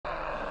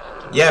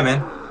Yeah, man.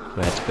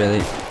 Where's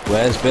Billy?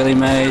 Where's Billy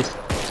Mays?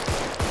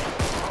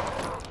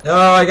 No,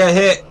 I got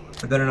hit.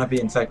 I better not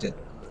be infected.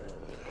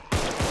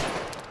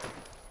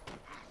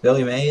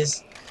 Billy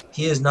Mays?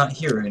 He is not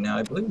here right now.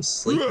 I believe he's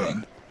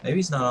sleeping. Maybe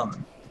he's not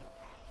on.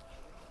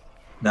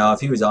 No,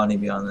 if he was on,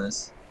 he'd be on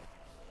this.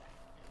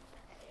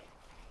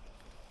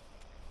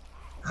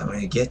 I'm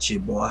gonna get you,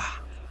 boy.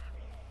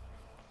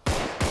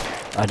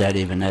 I don't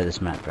even know this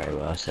map very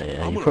well, so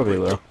yeah, you probably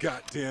will.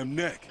 Goddamn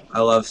neck.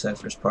 I love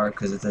Cyprus Park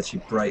because it's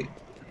actually bright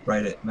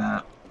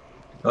map.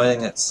 The only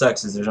thing that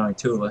sucks is there's only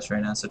 2 of us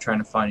right now, so trying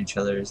to find each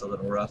other is a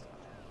little rough.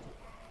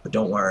 But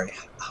don't worry,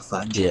 I'll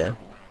find you. Yeah.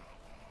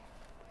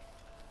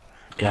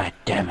 God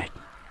damn it.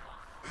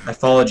 I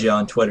followed you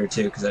on Twitter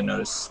too because I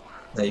noticed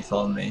that you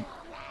followed me.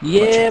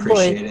 Yeah, Much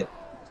appreciate boy. it.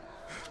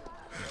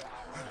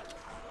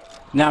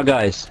 Now,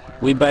 guys,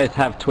 we both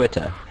have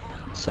Twitter,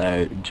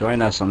 so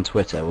join us on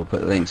Twitter. We'll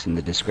put links in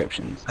the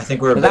descriptions. I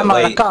think we're a But bit I'm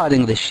late.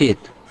 recording the shit.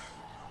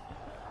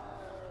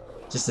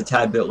 Just a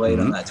tad bit late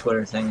on that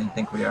Twitter thing. I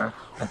think we are.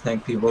 I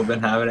think people have been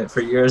having it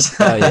for years.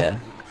 Oh yeah.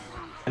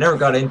 I never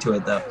got into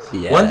it though.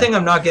 Yeah. One thing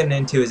I'm not getting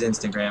into is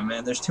Instagram,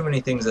 man. There's too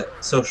many things that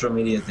social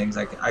media things.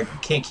 I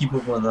can't keep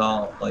up with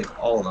all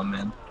of them,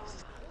 man.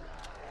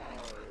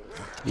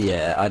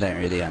 Yeah, I don't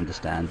really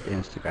understand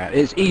Instagram.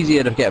 It's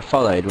easier to get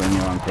followed when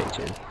you're on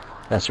pictures.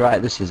 That's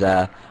right. This is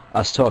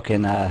us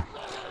talking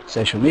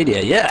social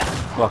media. Yeah,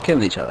 while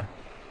killing each other.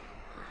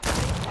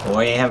 Well,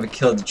 we haven't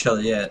killed each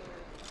other yet.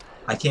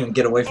 I can't even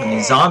get away from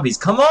these zombies.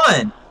 Come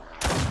on!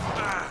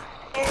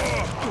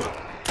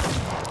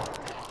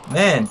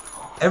 Man,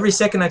 every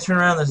second I turn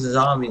around there's a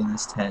zombie in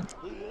this tent.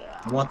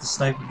 I want the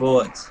sniper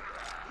bullets.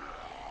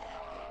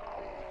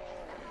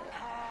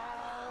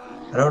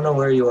 I don't know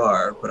where you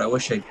are, but I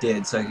wish I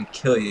did so I could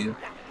kill you.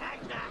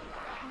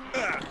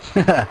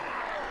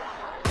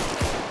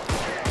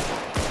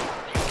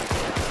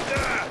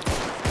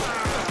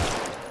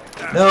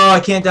 No, I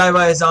can't die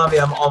by a zombie.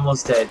 I'm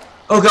almost dead.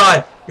 Oh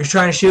god, you're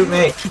trying to shoot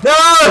me.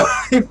 No!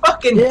 You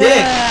fucking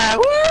Yeah!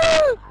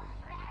 dick!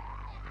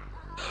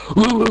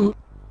 Woo! Woo!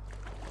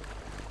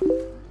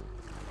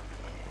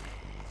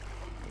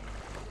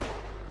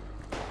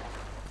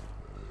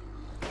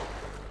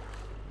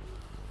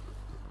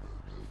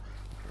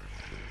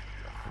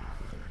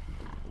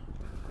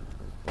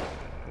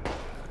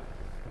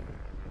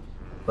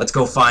 Let's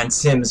go find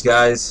Sims,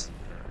 guys.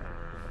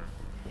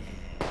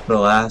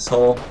 Little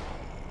asshole.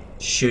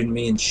 Shooting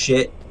me and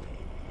shit.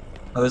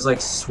 I was like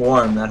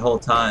swarmed that whole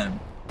time.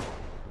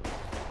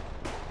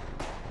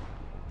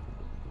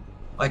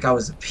 Like I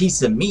was a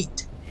piece of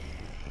meat.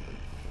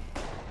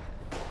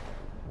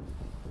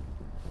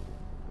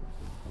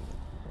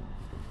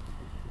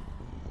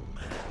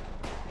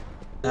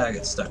 I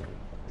got stuck.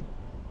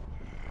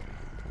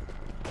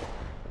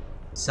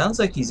 Sounds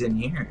like he's in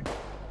here.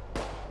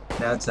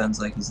 Now it sounds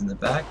like he's in the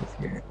back of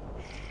here.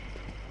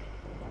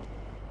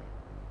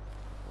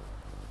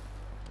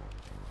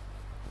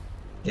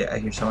 Yeah, I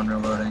hear someone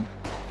reloading.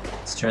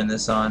 Let's turn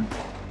this on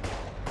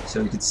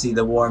so we can see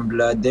the warm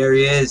blood. There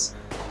he is.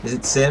 Is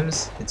it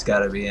Sims? It's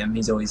gotta be him.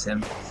 He's always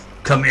him.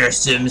 Come here,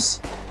 Sims.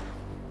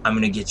 I'm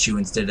gonna get you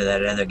instead of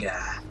that other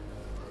guy.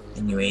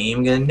 And you ain't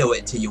even gonna know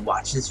it till you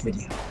watch this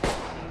video.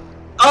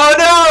 Oh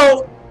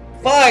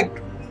no!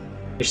 Fuck!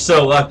 You're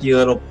so lucky, you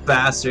little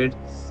bastard.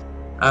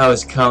 I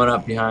was coming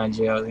up behind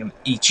you. I was gonna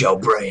eat your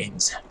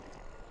brains.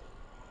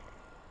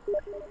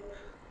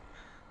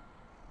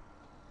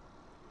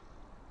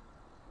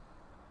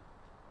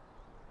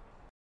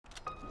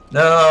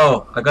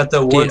 No! I got the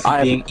award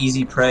for being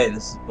easy prey.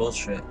 This is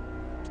bullshit.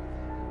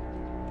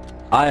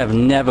 I have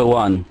never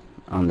won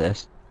on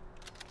this.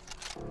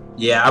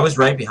 Yeah, I was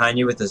right behind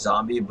you with the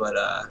zombie, but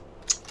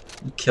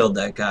you killed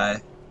that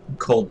guy in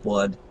cold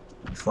blood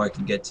before I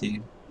could get to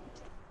you.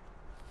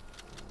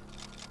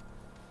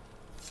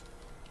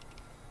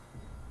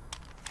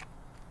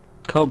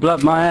 Cold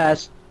blood my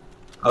ass.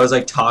 I was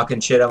like talking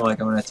shit. I'm like,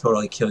 I'm gonna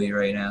totally kill you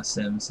right now,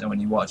 Sims. And when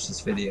you watch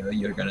this video,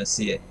 you're gonna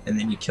see it. And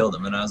then you killed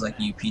him, and I was like,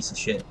 you piece of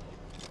shit.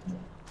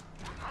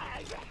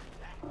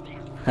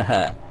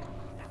 I'm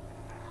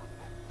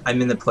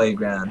in the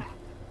playground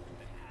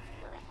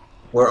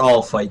where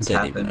all fights Don't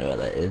happen. even know what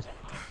that is.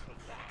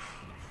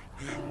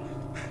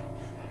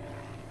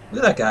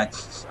 Look at that guy.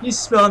 You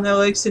smelling that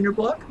like cinder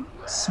block?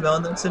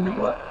 Smelling that cinder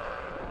block?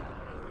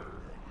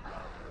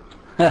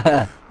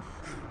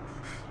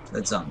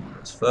 That zombie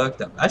was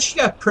fucked up.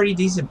 Actually got pretty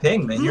decent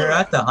ping, man. You're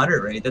at the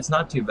 100 rate. That's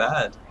not too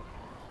bad.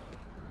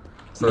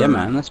 Yeah,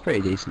 man, that's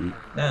pretty decent.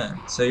 Yeah.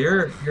 So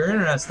your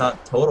internet's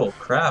not total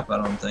crap, I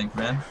don't think,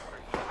 man.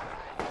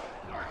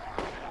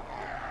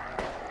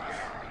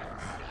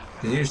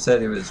 Cause you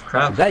said it was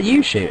crap. Is that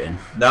you shooting?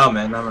 No,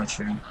 man, I'm not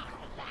shooting.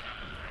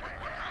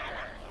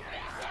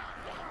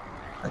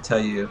 I tell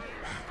you,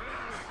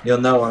 you'll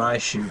know when I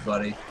shoot,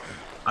 buddy.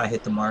 I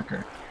hit the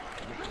marker.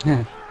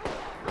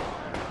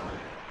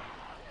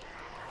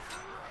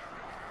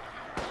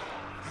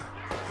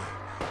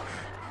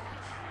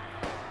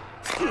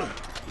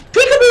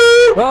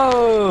 Peekaboo!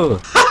 Whoa!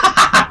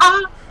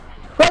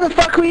 Where the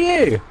fuck were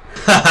you?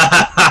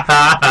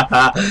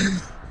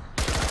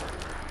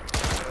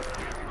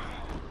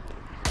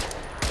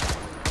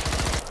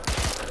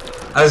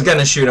 I was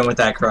gonna shoot him with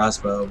that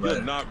crossbow, but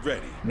You're not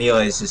ready.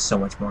 melee is just so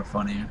much more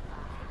funnier.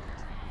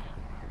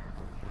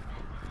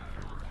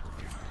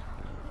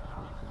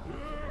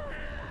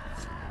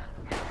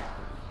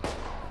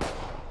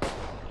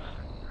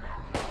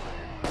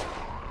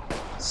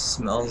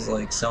 Smells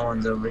like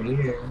someone's over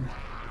here.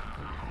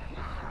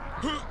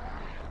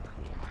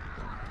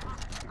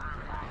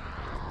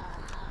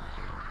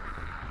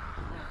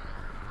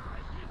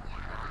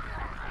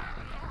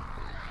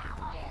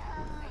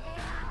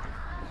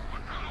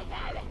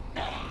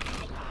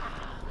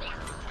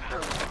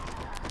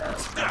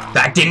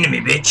 Backed into me,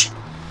 bitch.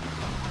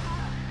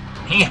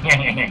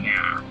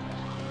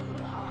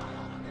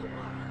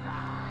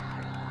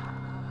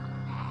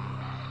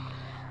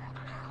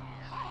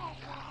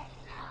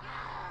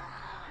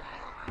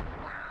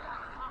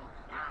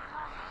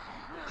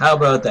 How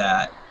about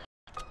that?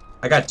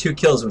 I got 2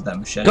 kills with that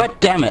machete. God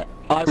damn it!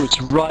 I was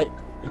right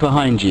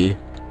behind you.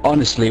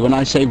 Honestly, when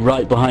I say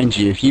right behind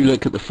you, if you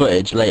look at the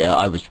footage later,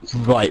 I was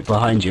right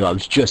behind you. I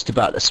was just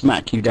about to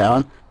smack you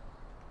down.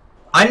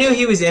 I knew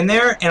he was in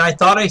there, and I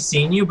thought I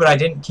seen you, but I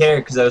didn't care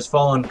because I was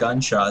following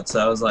gunshots. So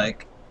I was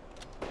like,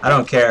 I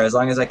don't care. As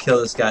long as I kill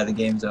this guy, the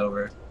game's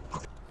over.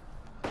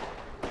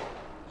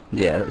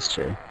 Yeah, that's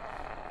true.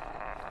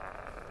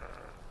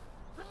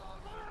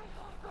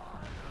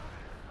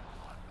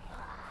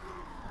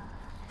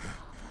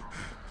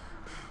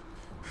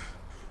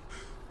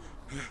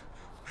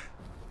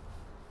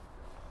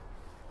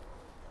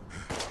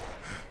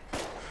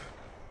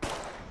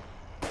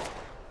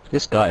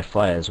 This guy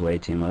fires way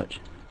too much.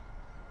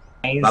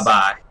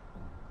 Bye-bye.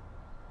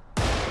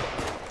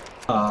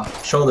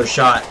 Shoulder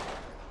shot.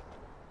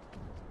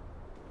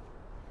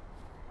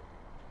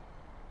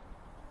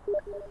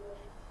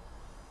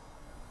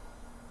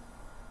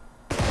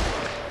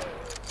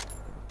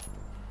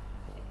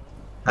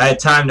 I had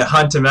time to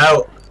hunt him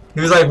out.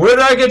 He was like, where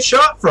did I get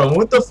shot from?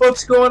 What the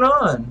fuck's going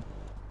on?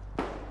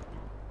 I'm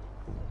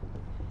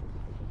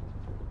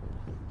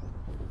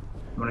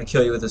gonna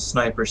kill you with a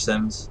sniper,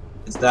 Sims.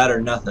 It's that or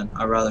nothing.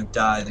 I'd rather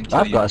die than kill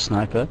you. I've got a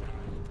sniper.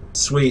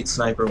 Sweet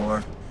sniper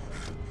war.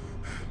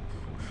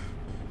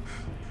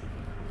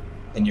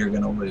 And you're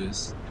gonna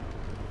lose.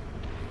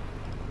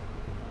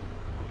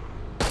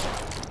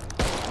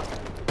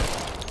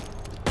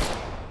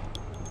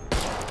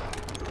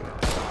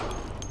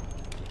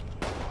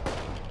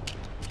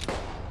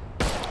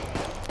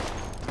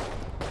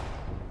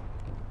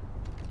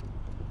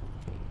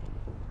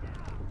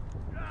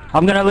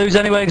 I'm gonna lose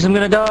anyway because I'm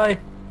gonna die.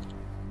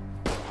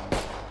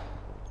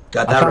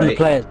 Got I that found the right.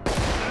 players.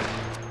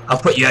 I'll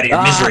put you out of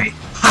your misery.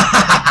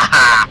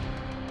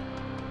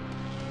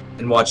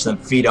 And watch them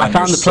feed on I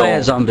found your the soul.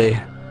 player zombie.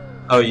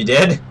 Oh, you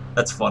did?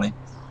 That's funny.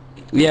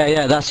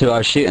 Yeah, that's who I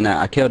was shooting at.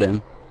 I killed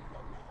him.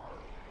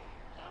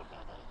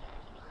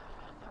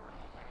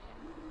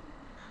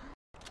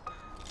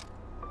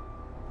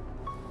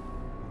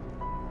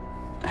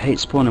 I hate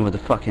spawning with a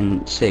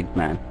fucking SIG,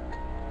 man.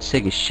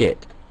 SIG is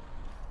shit.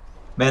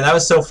 Man, that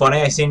was so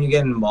funny. I seen you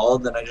getting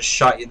mauled, and I just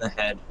shot you in the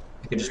head.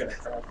 I could just...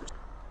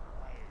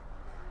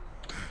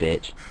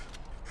 Bitch.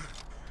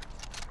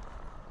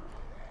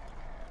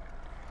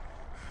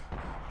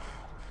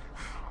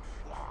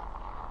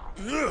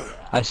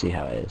 I see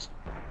how it is.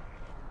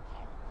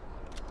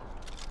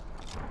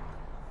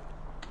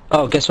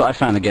 Oh, guess what I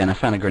found again? I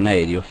found a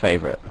grenade, your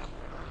favorite.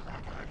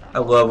 I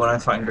love when I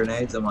find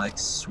grenades. I'm like,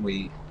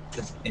 sweet.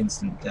 Just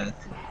instant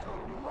death.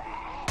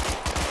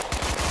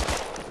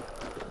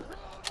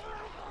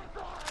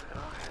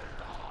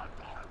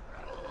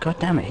 God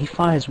damn it, he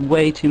fires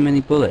way too many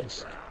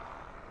bullets.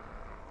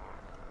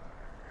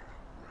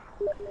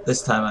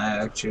 This time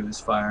I actually was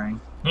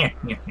firing.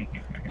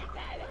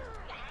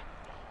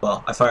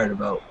 Well, I fired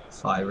about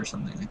 5 or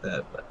something like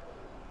that, but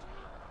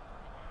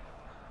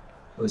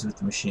it was with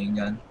the machine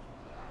gun.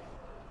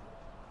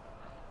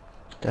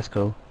 That's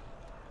cool.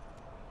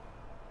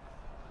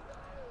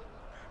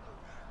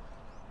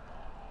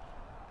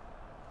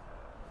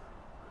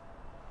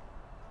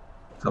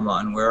 Come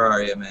on, where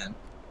are you, man?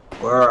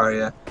 Where are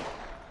you?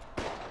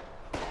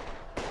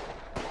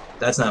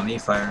 That's not me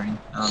firing.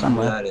 I don't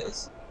Somewhere. know who that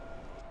is.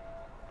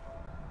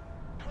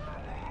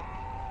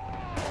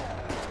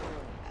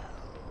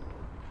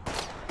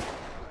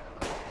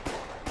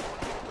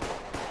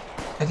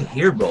 I can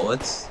hear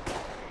bullets.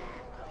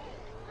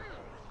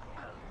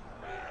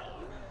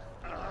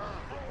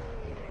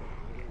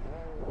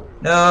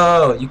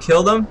 No, you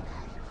killed him?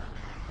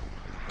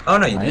 Oh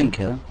no, you I didn't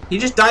kill him. He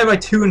just died by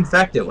 2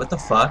 infected. What the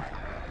fuck?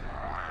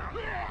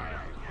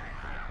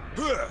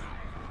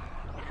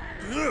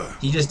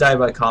 He just died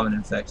by common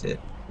infected.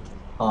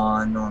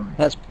 On normal.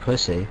 That's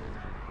pussy.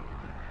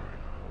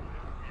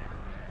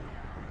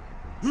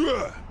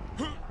 There's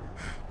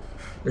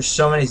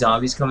so many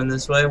zombies coming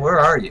this way. Where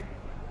are you?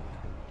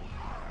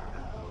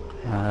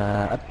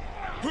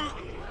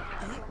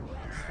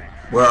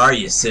 Where are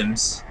you,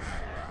 Sims?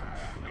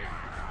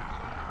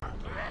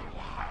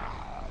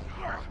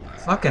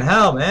 Fucking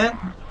hell, man.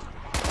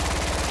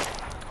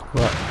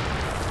 What?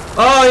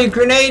 Oh, you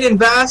grenading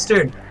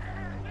bastard!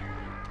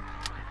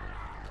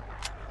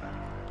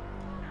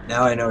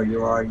 Now I know where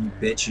you are, you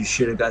bitch. You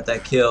should have got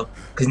that kill.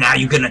 Cause now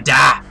you're gonna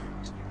die!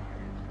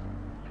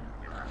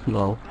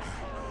 Lol.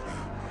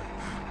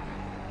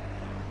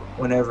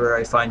 Whenever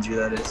I find you,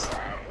 that is.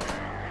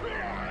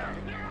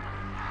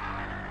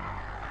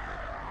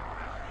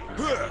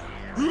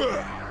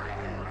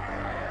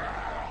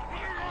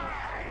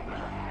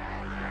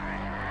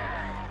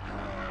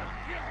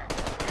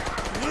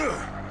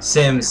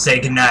 Sims, say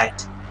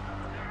goodnight.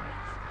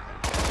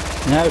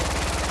 Nope.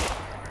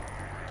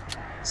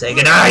 Say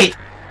goodnight!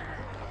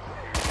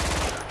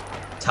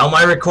 Tell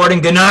my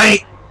recording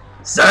goodnight!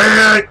 Say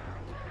it!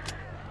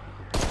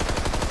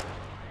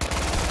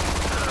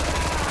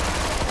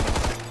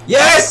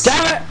 Yes!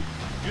 Damn it!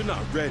 You're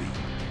not ready.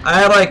 I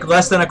have like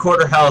less than a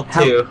quarter health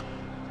too.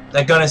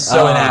 That gun is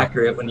so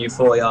inaccurate when you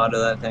fully auto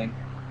that thing.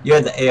 You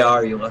had the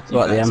AR, you lucky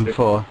What, the bastard.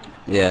 M4?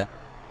 Yeah.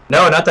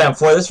 No, not the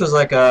M4. This was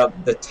like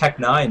the Tech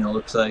 9, it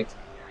looks like.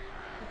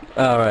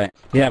 Oh, right.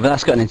 Yeah, but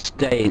that's got an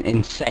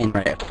insane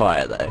rate of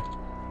fire, though.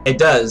 It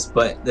does,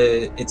 but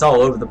it's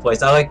all over the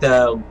place. I like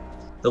the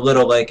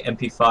little like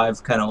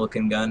MP5 kind of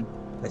looking gun.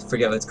 I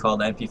forget what it's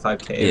called, the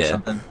MP5K or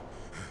something.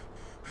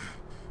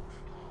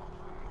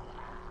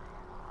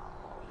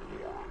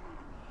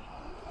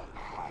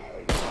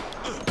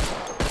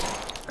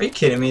 Are you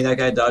kidding me? That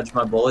guy dodged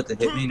my bullet to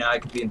hit me. Now I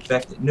could be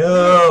infected.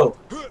 No!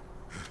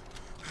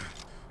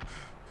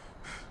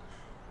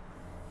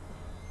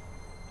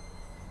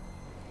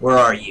 Where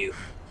are you?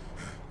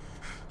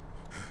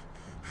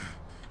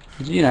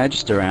 You know,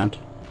 just around,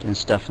 doing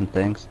stuff and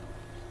things.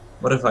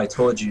 What if I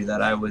told you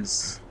that I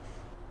was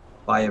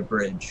by a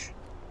bridge?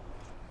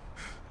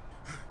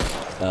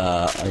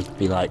 I'd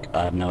be like,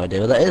 I have no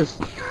idea what that is.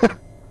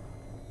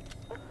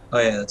 Oh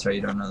yeah, that's right,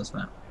 you don't know this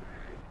map.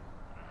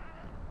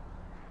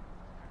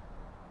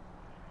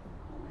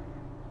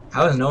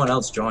 How has no one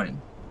else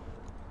joined?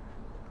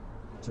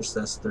 Just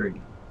us three.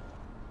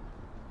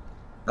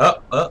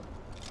 Oh!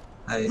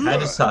 I had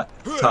to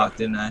talk,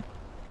 didn't I?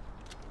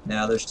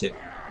 Now there's two.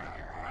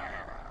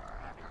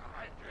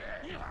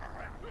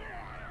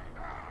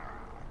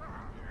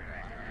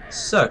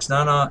 Sucks,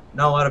 not a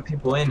lot of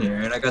people in here,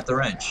 and I got the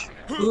wrench.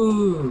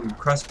 Ooh,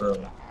 crossbow.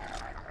 What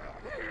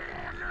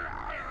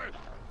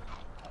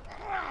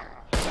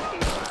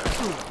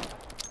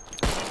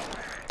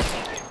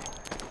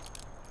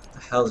the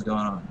hell's going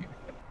on here?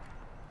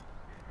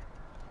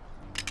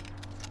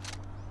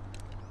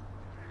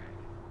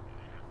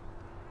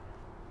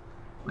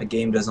 My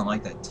game doesn't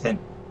like that tent.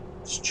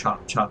 Just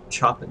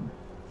chopping.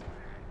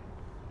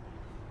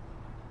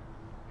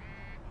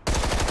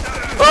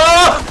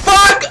 Oh,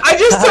 fuck! I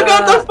just took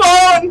out the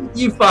phone!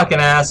 You fucking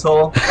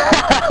asshole.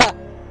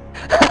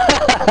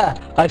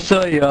 I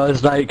saw you, I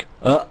was like,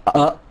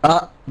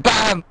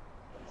 BAM!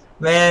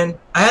 Man,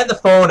 I had the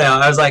phone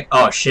out. I was like,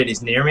 oh shit,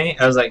 he's near me?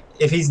 I was like,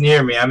 if he's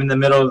near me, I'm in the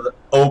middle of the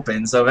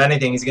open, so if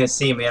anything, he's gonna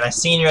see me. And I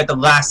seen you at the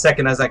last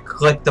second as I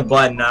clicked the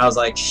button, and I was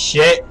like,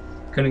 shit.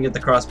 Couldn't get the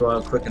crossbow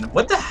out quick enough.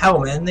 What the hell,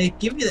 man? They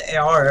give you the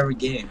AR every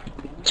game.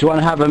 Do you want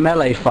to have a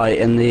melee fight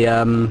in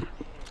the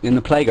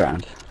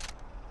playground?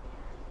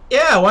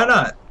 Yeah, why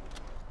not?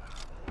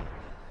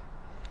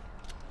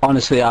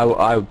 Honestly, I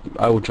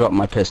will drop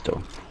my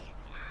pistol.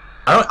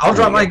 I'll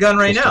drop my gun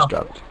right now.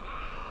 Dropped.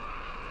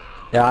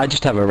 Yeah, I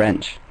just have a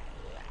wrench.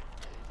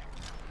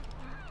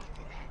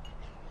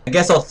 I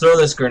guess I'll throw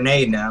this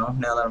grenade now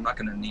that I'm not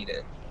gonna need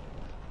it.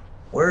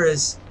 Where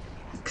is...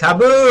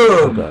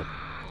 Kaboom! Okay.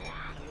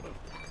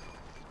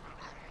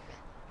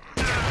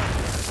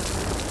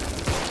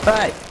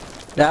 Right,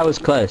 that was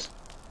close.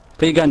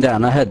 Put your gun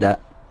down, I heard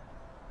that.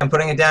 I'm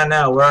putting it down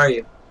now. Where are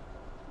you?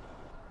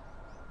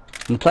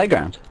 In the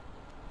playground,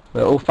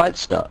 where all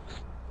fights start.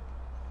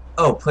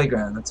 Oh,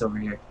 playground. That's over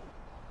here.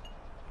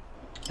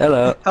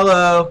 Hello.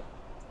 Hello.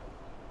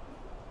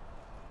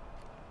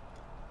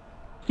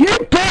 You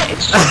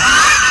bitch!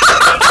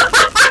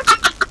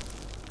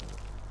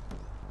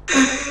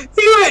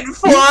 He went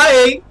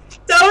flying.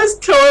 That was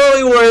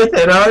totally worth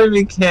it. I don't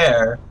even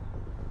care.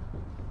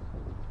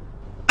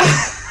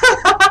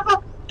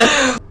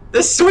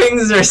 The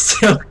swings are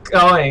still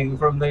going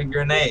from the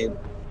grenade.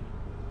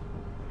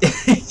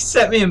 He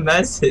sent me a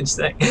message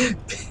saying,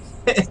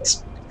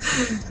 bitch.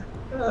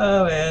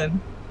 Oh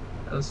man.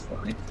 That was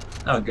funny.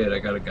 Oh good, I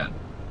got a gun.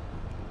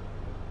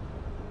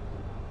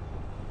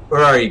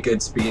 Where are you,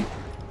 Goodspeed?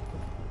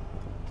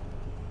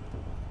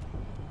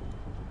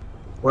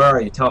 Where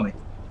are you? Tell me.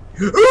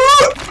 You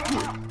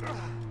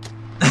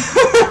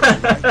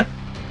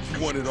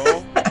want it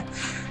all?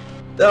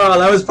 Oh,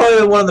 that was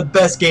probably one of the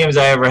best games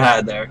I ever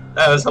had there.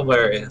 That was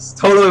hilarious.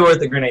 Totally worth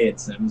the grenade,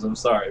 Sims. I'm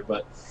sorry,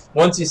 but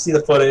once you see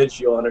the footage,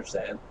 you'll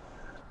understand.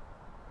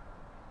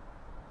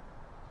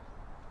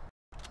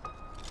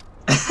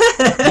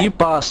 You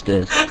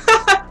bastard.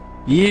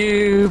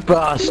 You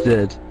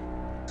bastard.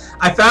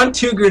 I found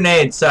 2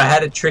 grenades, so I had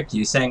to trick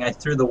you, saying I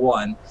threw the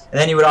one. And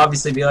then you would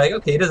obviously be like,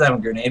 okay, he doesn't have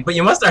a grenade, but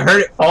you must have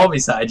heard it fall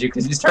beside you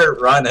because you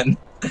started running.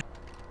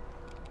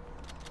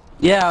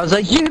 Yeah, I was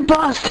like, you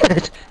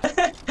bastard!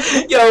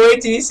 Yo,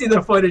 wait till you see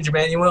the footage,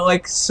 man. You went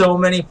like so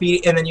many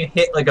feet and then you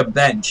hit like a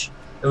bench.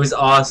 It was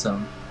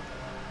awesome.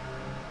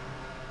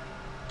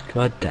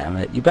 God damn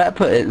it. You better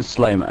put it in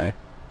slow-mo.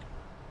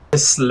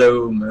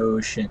 Slow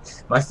motion.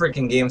 My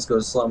freaking games go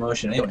slow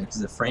motion anyway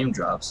because the frame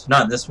drops.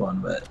 Not in this one,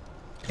 but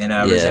in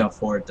Resident Evil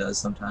 4 it does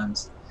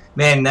sometimes.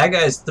 Man, that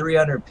guy's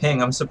 300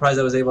 ping. I'm surprised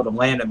I was able to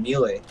land a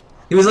melee.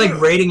 He was like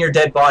raiding your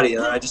dead body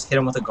and then I just hit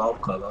him with a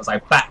golf club. I was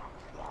like, bah!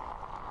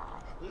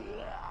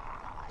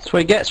 That's what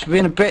he gets for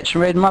being a bitch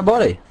and raiding my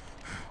body.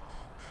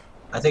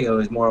 I think it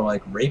was more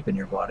like raping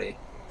your body.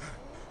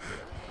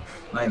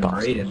 Not even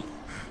Bastard. raiding.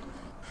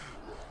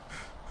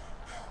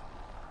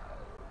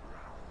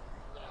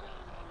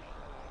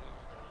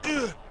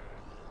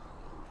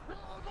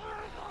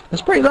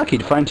 That's pretty lucky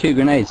to find 2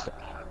 grenades.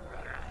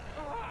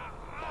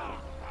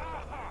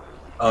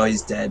 Oh,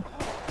 he's dead.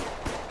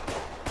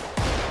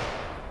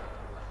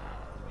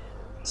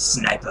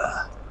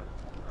 Sniper.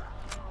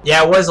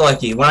 Yeah, I was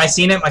lucky. When I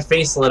seen it, my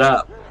face lit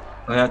up.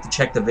 I'm gonna have to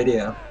check the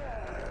video.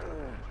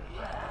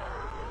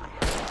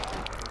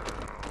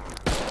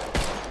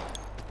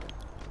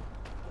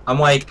 I'm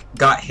like,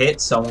 got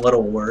hit, so I'm a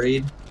little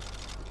worried.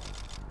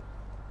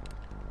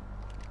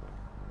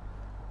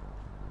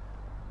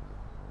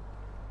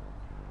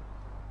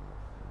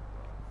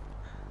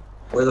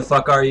 Where the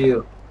fuck are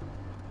you?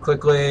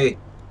 Quickly.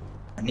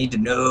 I need to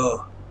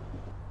know.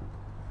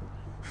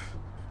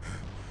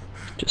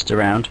 Just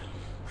around.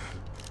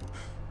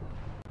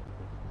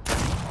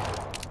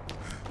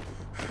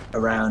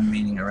 Around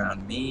meaning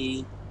around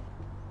me.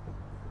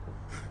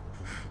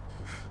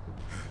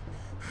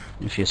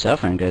 If your cell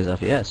phone goes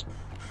off, yes.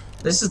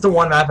 This is the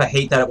one map I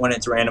hate that when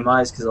it's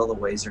randomized because all the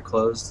ways are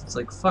closed. It's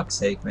like, fuck's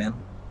sake, man.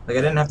 Like,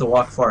 I didn't have to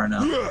walk far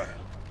enough.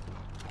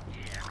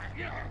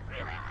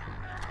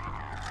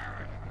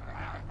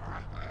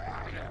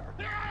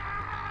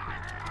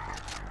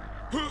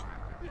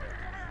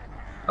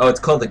 Oh, it's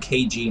called the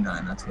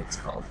KG-9, that's what it's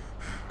called.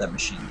 That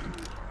machine gun.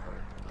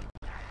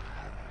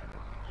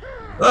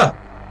 Ah!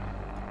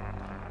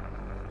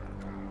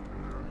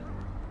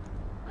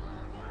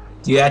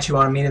 Do you actually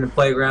want to meet in the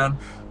playground?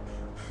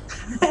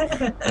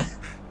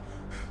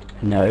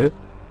 No.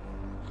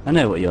 I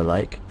know what you're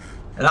like.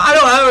 And I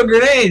don't have a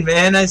grenade,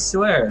 man, I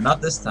swear.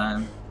 Not this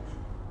time.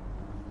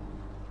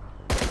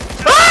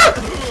 Ah!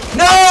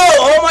 No!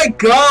 Oh my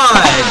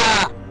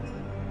god!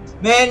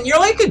 Man, you're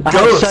like a I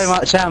ghost. had so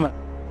much ammo.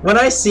 When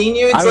I seen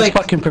you, it's I was like...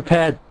 fucking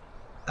prepared.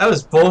 That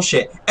was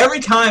bullshit. Every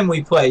time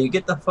we play, you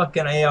get the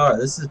fucking AR.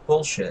 This is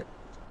bullshit.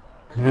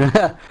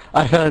 I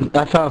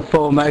found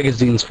 4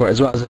 magazines for it as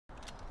well.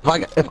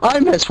 If I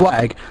miss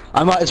swag,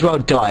 I might as well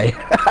die.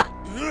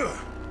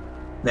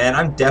 Man,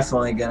 I'm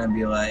definitely gonna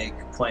be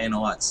like playing a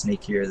lot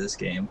sneakier this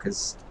game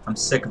because I'm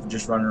sick of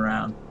just running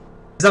around.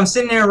 Because I'm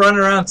sitting there running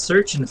around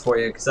searching for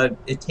you because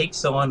it takes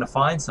so long to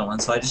find someone,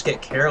 so I just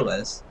get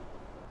careless.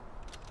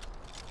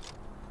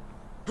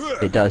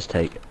 It does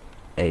take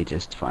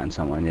ages to find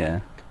someone,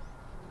 yeah.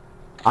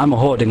 I'm a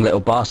hoarding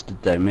little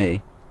bastard though,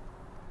 me.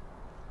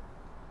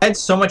 I had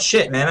so much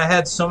shit, man. I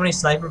had so many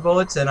sniper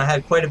bullets, and I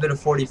had quite a bit of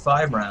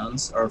 45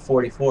 rounds, or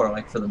 44,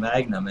 like for the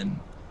Magnum, and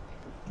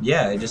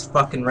yeah, I just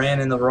fucking ran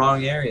in the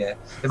wrong area.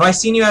 If I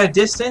seen you at a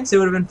distance, it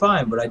would have been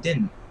fine, but I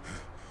didn't.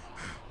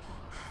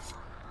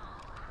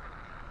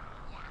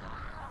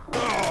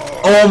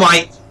 Oh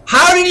my...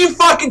 How did you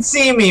fucking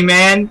see me,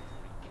 man?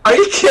 Are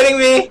you kidding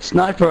me?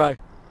 Sniper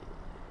rifle.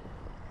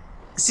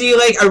 See,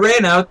 like, I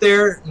ran out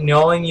there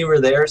knowing you were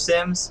there,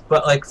 Sims,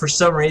 but like, for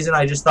some reason,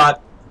 I just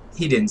thought,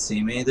 he didn't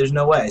see me, there's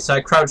no way. So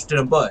I crouched in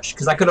a bush,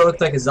 because I could have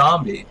looked like a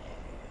zombie.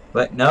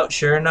 But no,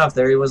 sure enough,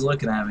 there he was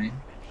looking at me.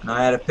 And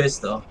I had a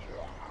pistol.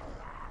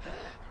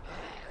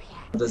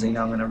 Does he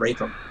know I'm gonna rape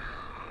him?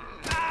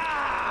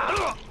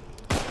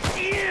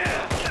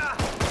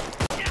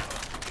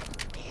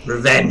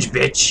 Revenge,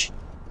 bitch!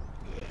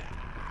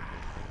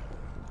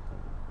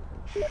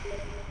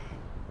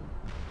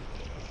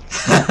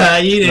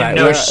 You didn't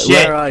know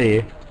shit! Where are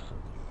you?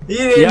 You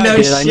didn't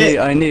know shit!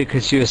 I knew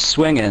because you were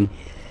swinging.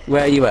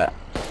 Where are you at?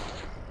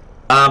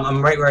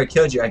 I'm right where I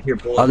killed you. I hear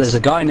bullets. Oh, there's a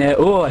guy near.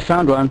 Oh, I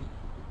found one.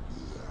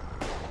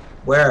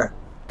 Where?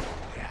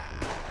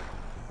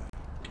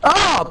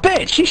 Oh,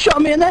 bitch! She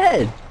shot me in the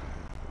head!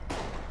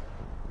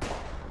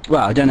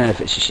 Well, I don't know if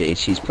it's a she.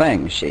 She's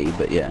playing a she,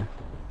 but yeah.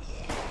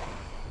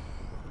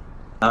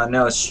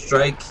 No,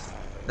 strike.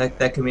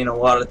 That could mean a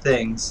lot of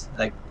things.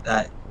 Like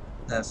that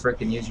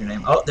frickin'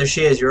 username. Oh, there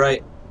she is. You're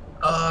right.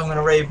 Oh, I'm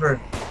gonna rape her.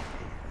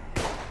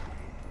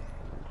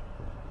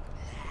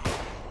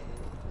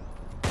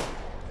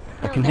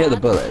 I can hear the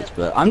bullets,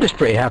 but I'm just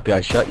pretty happy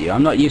I shot you.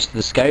 I'm not used to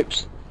the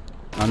scopes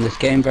on this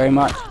game very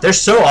much. They're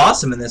so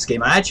awesome in this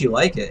game. I actually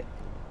like it.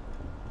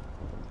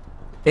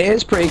 It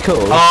is pretty cool.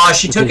 Oh,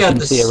 she took out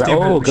the see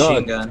stupid machine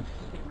God. gun.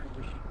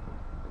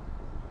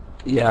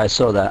 Yeah, I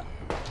saw that.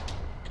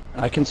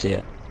 I can see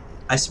it.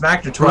 I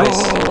smacked her twice.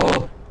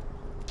 Oh.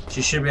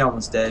 She should be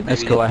almost dead.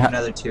 That's Maybe cool.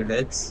 another 2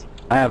 hits.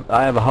 I have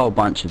a whole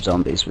bunch of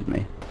zombies with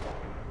me.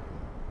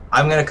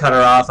 I'm gonna cut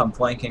her off. I'm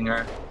flanking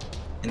her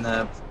in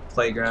the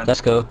playground.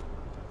 Let's go.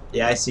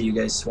 Yeah, I see you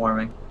guys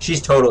swarming.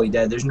 She's totally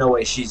dead. There's no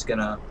way she's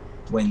gonna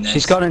win this.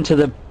 She's gone into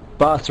the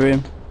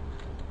bathroom.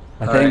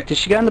 I think. Right. Did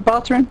she go in the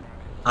bathroom?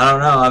 I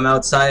don't know. I'm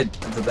outside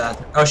of the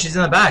bathroom. Oh, she's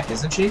in the back,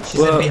 isn't she? She's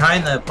in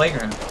behind the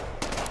playground.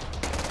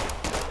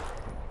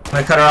 I'm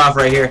gonna cut her off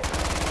right here.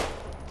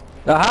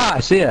 Aha! I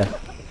see her.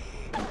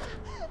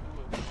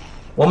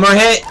 One more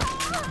hit.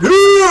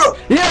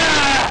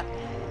 Yeah!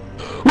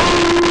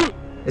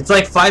 It's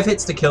like 5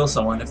 hits to kill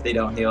someone if they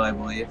don't heal, I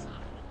believe.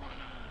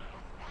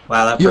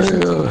 Wow, that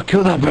person. Yeah!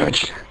 Kill that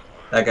bitch.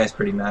 That guy's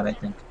pretty mad, I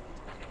think.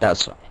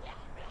 That's fun.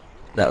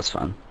 That's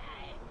fun.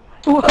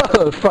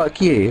 Whoa!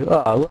 Fuck you.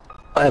 Oh,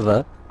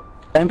 whatever.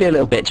 Don't be a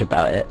little bitch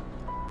about it.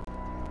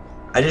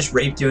 I just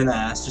raped you in the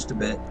ass just a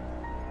bit.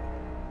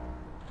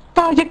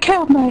 Oh, you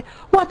killed me!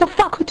 What the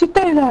fuck would you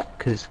do that?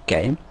 Cause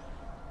game.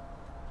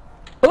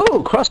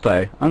 Oh,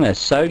 crossbow. I'm gonna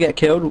so get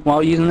killed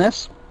while using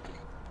this.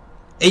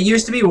 It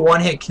used to be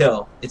 1-hit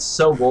kill. It's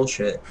so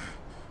bullshit.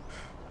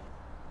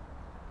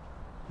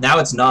 Now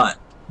it's not.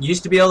 You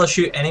used to be able to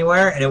shoot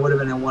anywhere and it would have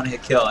been a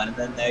 1-hit kill, and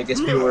then I guess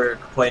people were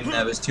complaining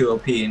that it was too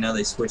OP, and now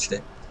they switched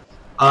it.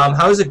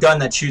 How is a gun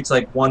that shoots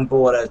like 1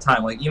 bullet at a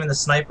time, like even the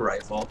sniper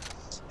rifle?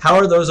 How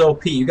are those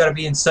OP? You gotta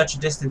be in such a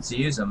distance to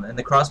use them, and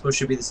the crossbow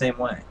should be the same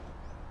way.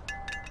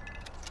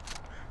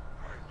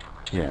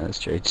 Yeah, that's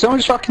true. Someone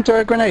just fucking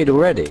throw a grenade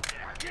already.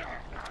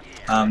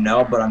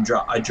 No, but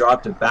I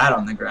dropped a bat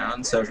on the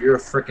ground, so if you were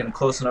freaking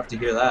close enough to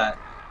hear that.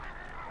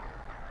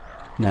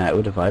 Nah, it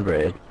would have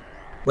vibrated.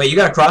 Wait, you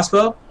got a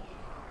crossbow?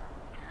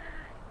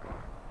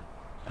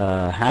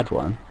 Had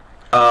one.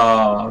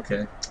 Oh,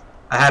 okay.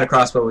 I had a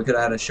crossbow, we could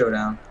have had a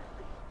showdown.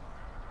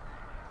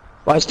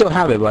 Well, I still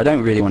have it, but I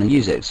don't really want to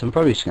use it, so I'm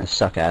probably just going to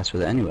suck ass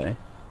with it anyway.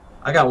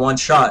 I got 1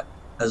 shot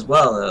as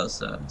well, though,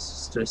 so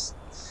it's just...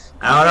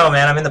 I don't know,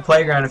 man. I'm in the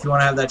playground if you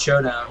want to have that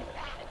showdown.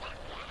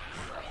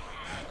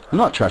 I'm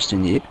not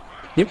trusting you.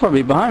 You're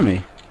probably behind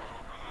me.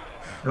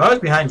 If I was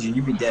behind you,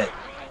 you'd be dead.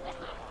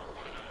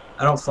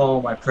 I don't follow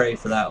my prey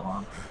for that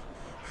long.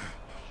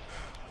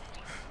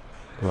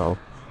 Well,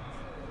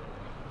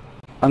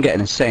 I'm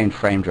getting insane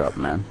frame drop,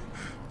 man.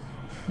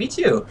 Me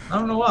too. I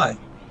don't know why.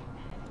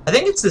 I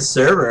think it's the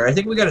server. I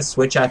think we gotta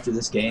switch after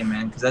this game,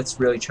 man, because that's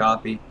really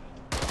choppy.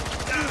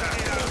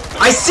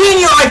 I seen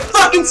you! I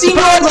fucking seen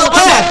you on the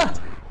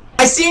left!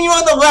 I seen you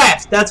on the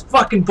left! That's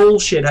fucking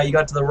bullshit how you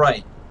got to the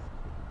right.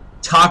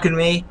 Talking to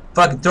me,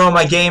 fucking throwing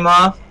my game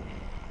off.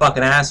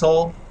 Fucking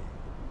asshole.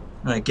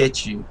 I'm gonna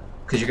get you,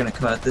 because you're gonna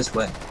come out this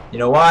way. You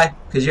know why?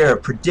 Because you're a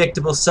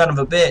predictable son of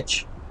a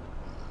bitch.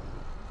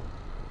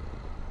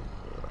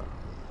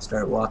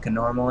 Start walking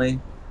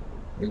normally.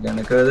 You're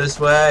gonna go this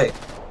way.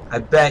 I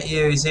bet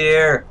you he's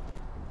here.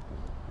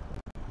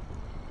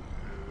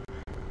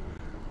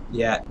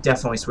 Yeah,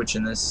 definitely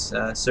switching this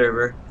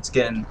server. It's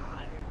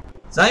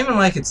not even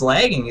like it's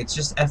lagging, it's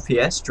just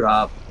FPS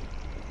drop.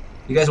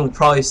 You guys will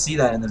probably see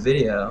that in the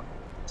video.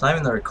 It's not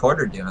even the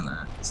recorder doing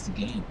that, it's the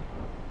game.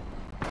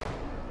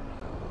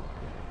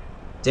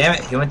 Damn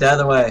it, he went the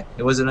other way.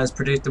 It wasn't as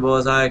predictable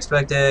as I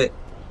expected.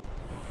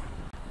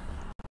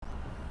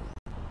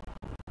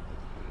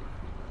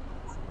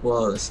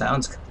 Whoa, the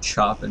sound's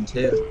chopping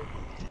too.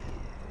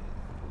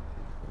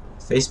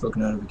 Facebook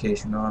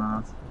notification going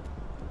off.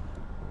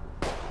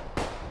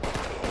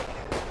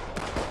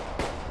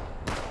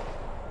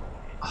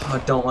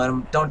 Oh, don't let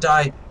him. Don't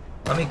die.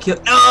 Let me kill.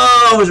 No!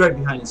 I was right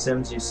behind you,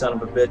 Sims, you son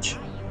of a bitch.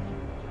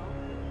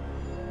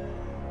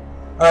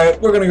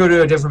 Alright, we're gonna go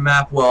to a different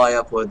map while I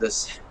upload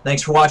this.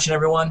 Thanks for watching,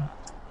 everyone.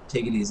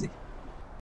 Take it easy.